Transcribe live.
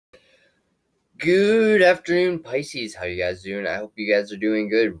Good afternoon, Pisces. How you guys doing? I hope you guys are doing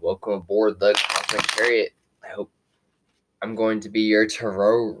good. Welcome aboard the Cosmic Chariot. I hope I'm going to be your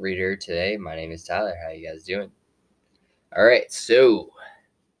tarot reader today. My name is Tyler. How you guys doing? All right, so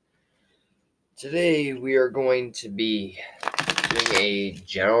today we are going to be doing a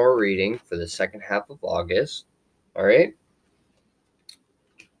general reading for the second half of August. All right.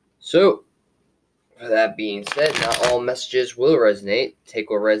 So, for that being said, not all messages will resonate.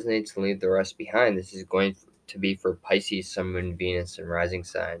 Take what resonates and leave the rest behind. This is going to be for Pisces, Sun, Moon, Venus, and Rising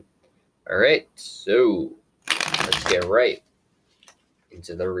sign. All right, so let's get right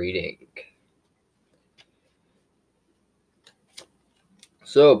into the reading.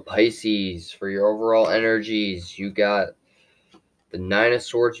 So, Pisces, for your overall energies, you got the Nine of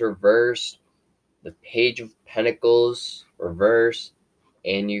Swords reversed, the Page of Pentacles reversed,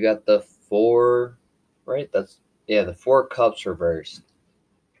 and you got the Four, right? The Four Cups reversed.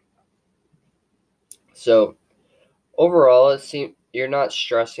 So, overall, it seems you're not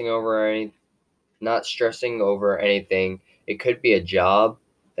stressing over anything. It could be a job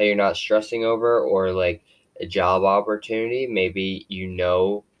that you're not stressing over, or like a job opportunity. Maybe you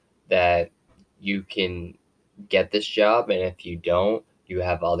know that you can get this job, and if you don't, you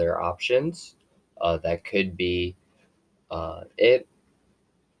have other options. That could be it.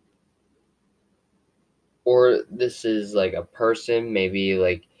 Or this is like a person, maybe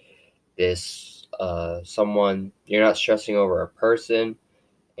like this someone. You're not stressing over a person,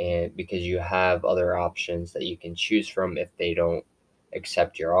 and because you have other options that you can choose from if they don't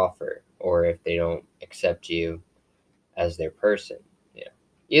accept your offer, or if they don't accept you as their person. Yeah.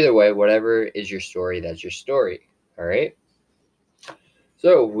 Either way, whatever is your story, that's your story. All right.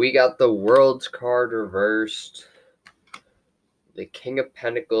 So we got the World's card reversed, the King of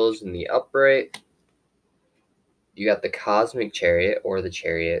Pentacles in the upright. You got the Cosmic Chariot, or the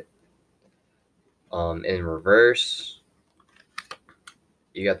Chariot, in reverse.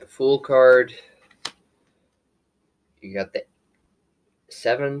 You got the Fool card. You got the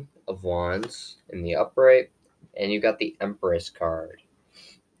Seven of Wands in the upright, and you got the Empress card.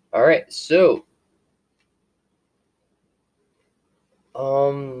 All right, so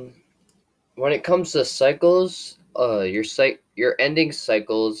when it comes to cycles, you're ending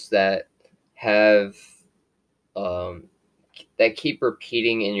cycles that have that keep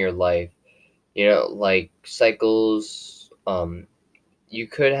repeating in your life. You know, like cycles. You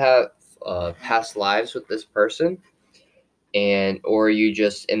could have past lives with this person, or you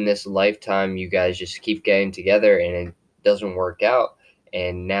just, in this lifetime, you guys just keep getting together and it doesn't work out,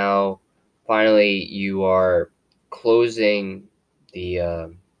 and now finally you are closing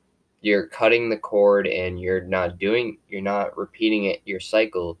the you're cutting the cord, and you're not repeating your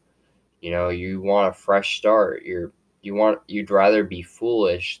cycle. You know, you want a fresh start. You'd rather be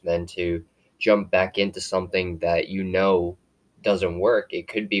foolish than to jump back into something that you know doesn't work. It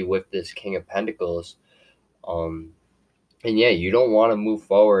could be with this King of Pentacles. And yeah, you don't want to move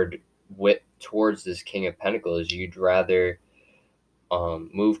forward towards this King of Pentacles. You'd rather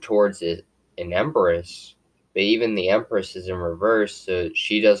move towards an Empress, but even the Empress is in reverse, so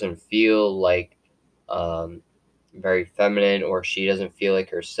she doesn't feel like very feminine, or she doesn't feel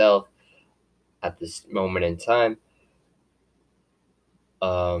like herself at this moment in time.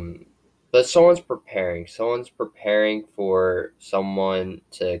 But someone's preparing. Someone's preparing for someone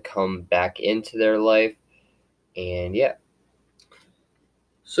to come back into their life, and yeah.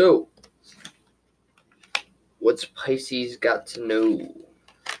 So, what's Pisces got to know?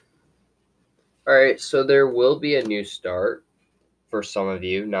 All right, so there will be a new start for some of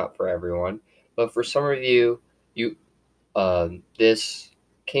you, not for everyone, but for some of you, this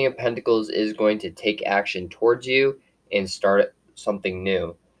King of Pentacles is going to take action towards you and start something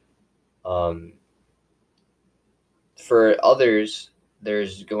new. For others,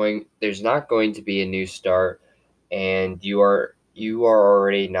 there's not going to be a new start, and you are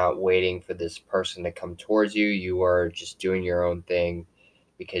already not waiting for this person to come towards you. You are just doing your own thing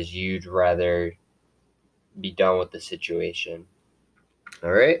because you'd rather be done with the situation.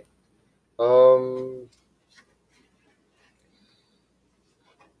 All right.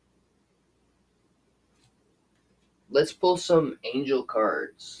 Let's pull some angel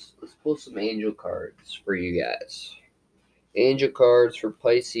cards. Let's pull some angel cards for you guys. Angel cards for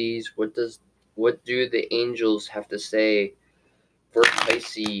Pisces. What do the angels have to say for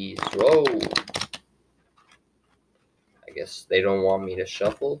Pisces? Whoa. I guess they don't want me to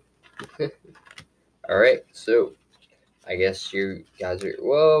shuffle. All right, so I guess you guys are.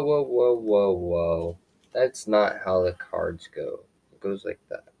 Whoa, whoa, whoa, whoa, whoa. That's not how the cards go. It goes like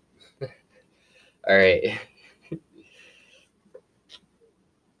that. All right.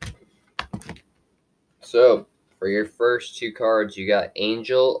 So, for your first two cards, you got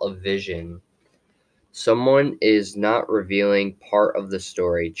Angel of Vision. Someone is not revealing part of the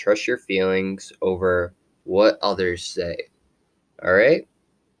story. Trust your feelings over what others say. All right?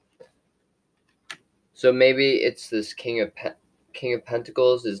 So maybe it's this King of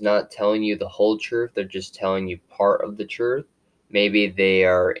Pentacles is not telling you the whole truth. They're just telling you part of the truth. Maybe they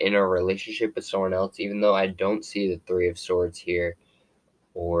are in a relationship with someone else, even though I don't see the Three of Swords here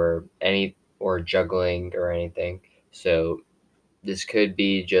or juggling or anything. So this could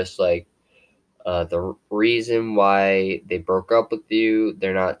be just like the reason why they broke up with you.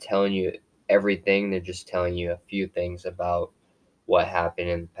 They're not telling you everything. They're just telling you a few things about what happened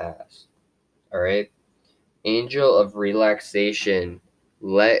in the past. All right. Angel of Relaxation.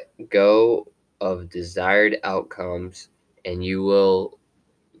 Let go of desired outcomes and you will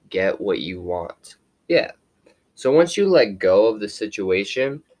get what you want. Yeah. So once you let go of the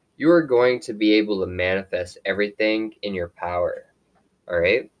situation, you are going to be able to manifest everything in your power. All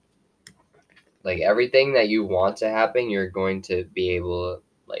right? Like everything that you want to happen, you're going to be able to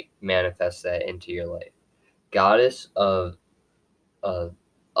like manifest that into your life. Goddess of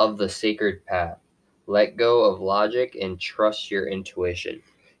of the sacred path. Let go of logic and trust your intuition.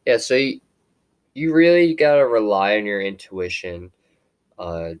 Yeah, so you really got to rely on your intuition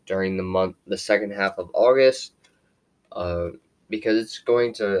during the second half of August, uh, because it's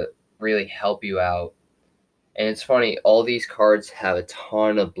going to really help you out. And it's funny, all these cards have a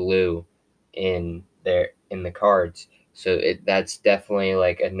ton of blue in the cards. So that's definitely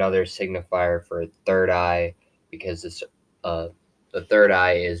like another signifier for third eye, because uh the third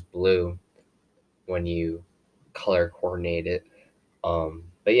eye is blue when you color coordinate it.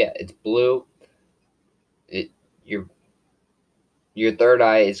 But yeah, it's blue. It your your third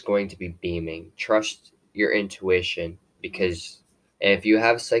eye is going to be beaming. Trust your intuition, because and if you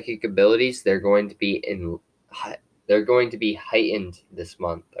have psychic abilities, they're going to be heightened this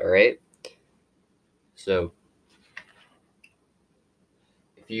month, all right? So,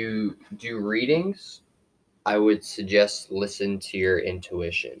 if you do readings, I would suggest listen to your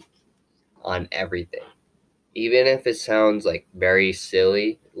intuition on everything. Even if it sounds like very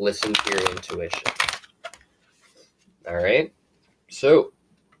silly, listen to your intuition. All right? So,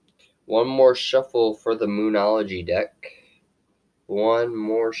 one more shuffle for the Moonology deck. One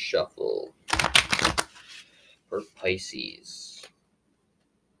more shuffle for Pisces.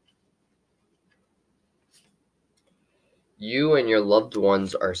 You and your loved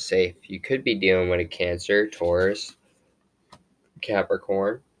ones are safe. You could be dealing with a Cancer, Taurus,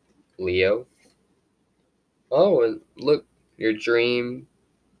 Capricorn, Leo. Oh, and look, your dreams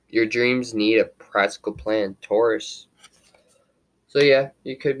need a practical plan, Taurus. So yeah,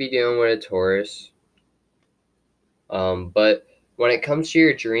 you could be dealing with a Taurus. But when it comes to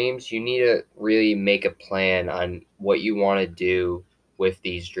your dreams, you need to really make a plan on what you want to do with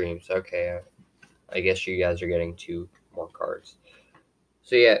these dreams. Okay, I guess you guys are getting two more cards.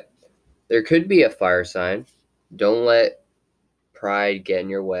 So yeah, there could be a fire sign. Don't let pride get in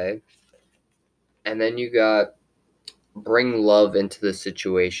your way. And then you got bring love into the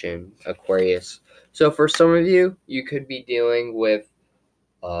situation, Aquarius. So for some of you, you could be dealing with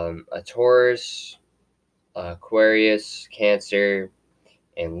a Taurus, Aquarius, Cancer,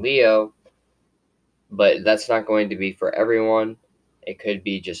 and Leo, but that's not going to be for everyone. It could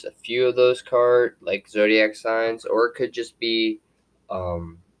be just a few of those like zodiac signs, or it could just be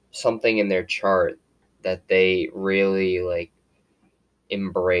something in their chart that they really like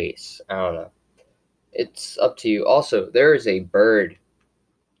embrace. I don't know. It's up to you. Also, there is a bird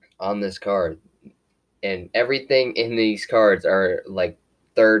on this card, and everything in these cards are like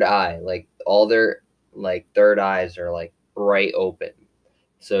third eye. Like all their like third eyes are like bright open.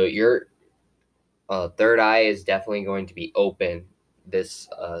 So your third eye is definitely going to be open this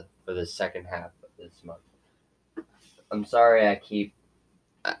for the second half of this month. I'm sorry,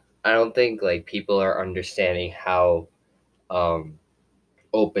 I don't think like people are understanding how um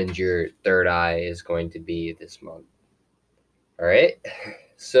opened your third eye is going to be this month. All right,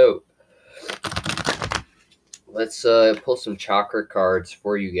 so let's pull some chakra cards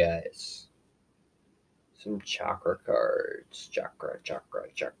for you guys. Some chakra cards. Chakra, chakra,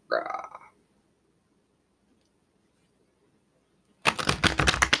 chakra.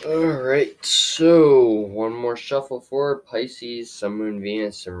 Alright, so one more shuffle for Pisces, Sun, Moon,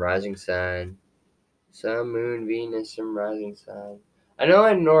 Venus, and Rising Sign. Sun, Moon, Venus, and Rising Sign. I know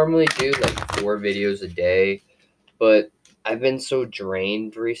I normally do like 4 videos a day, but I've been so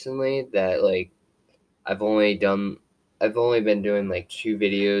drained recently that like I've only been doing like 2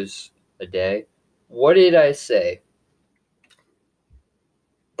 videos a day. What did I say?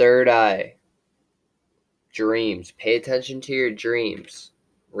 Third eye. dreams. Pay attention to your dreams.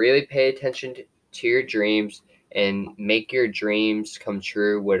 Really pay attention to your dreams and make your dreams come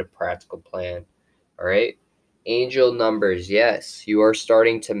true with a practical plan. All right? Angel numbers. Yes, you are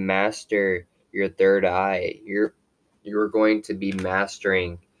starting to master your third eye. You're going to be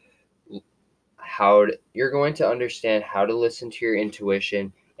mastering you're going to understand how to listen to your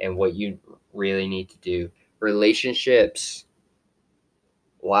intuition and what you really need to do. Relationships.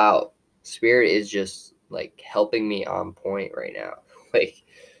 Wow, spirit is just like helping me on point right now. Like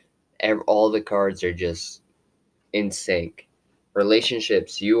all the cards are just in sync.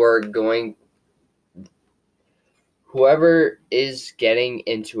 Relationships, whoever is getting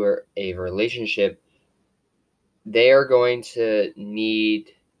into a relationship, they are going to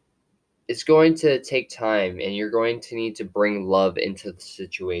need it's going to take time, and you're going to need to bring love into the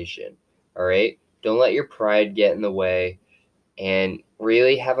situation. All right? Don't let your pride get in the way, and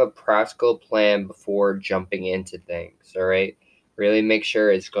really have a practical plan before jumping into things. All right? Really make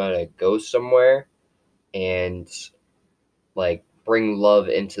sure it's going to go somewhere and like bring love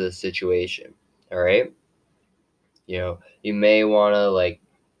into the situation. All right? You may want to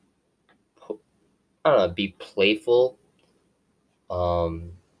I don't know, be playful.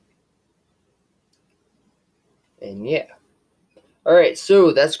 Um and yeah. All right,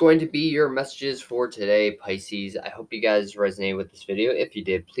 so that's going to be your messages for today, Pisces. I hope you guys resonate with this video. If you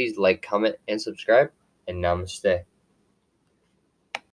did, please like, comment, and subscribe, and namaste.